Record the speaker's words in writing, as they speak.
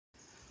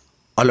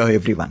Hello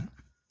everyone.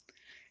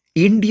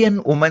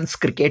 Indian women's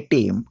cricket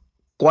team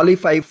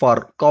qualify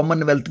for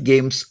Commonwealth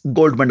Games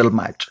gold medal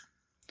match.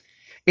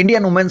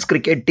 Indian women's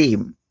cricket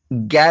team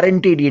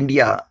guaranteed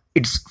India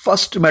its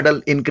first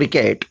medal in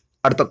cricket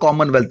at the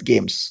Commonwealth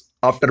Games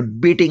after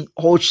beating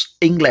host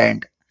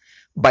England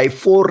by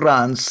 4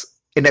 runs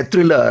in a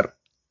thriller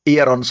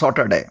here on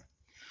Saturday.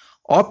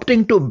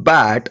 Opting to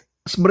bat,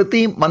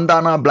 Smriti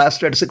Mandhana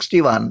blasted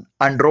 61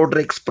 and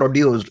Rodrigues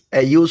produced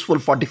a useful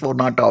 44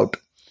 not out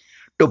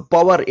to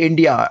power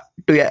India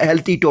to a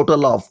healthy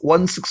total of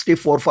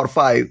 164 for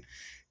 5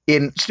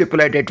 in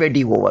stipulated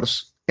 20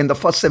 overs in the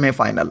first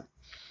semi-final.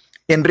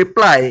 In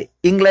reply,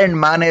 England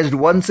managed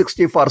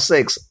 160 for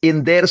 6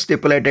 in their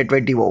stipulated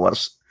 20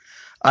 overs,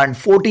 and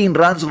 14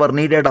 runs were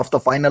needed of the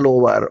final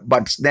over,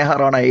 but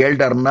Sneharana held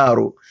her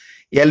nerve,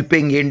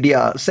 helping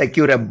India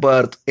secure a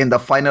berth in the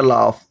final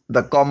of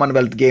the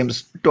Commonwealth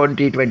Games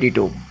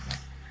 2022.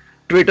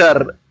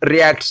 Twitter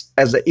reacts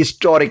as a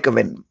historic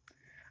win.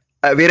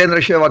 Virendra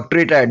Sehwag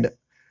tweeted,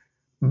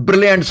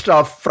 "Brilliant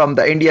stuff from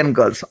the Indian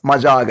girls.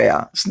 Maja aa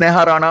gaya.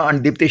 Sneha Rana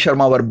and Deepti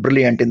Sharma were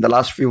brilliant in the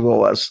last few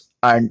overs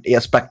and a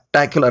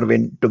spectacular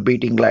win to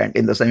beat England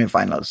in the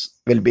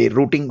semi-finals. We'll be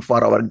rooting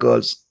for our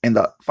girls in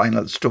the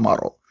finals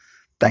tomorrow.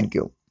 Thank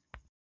you."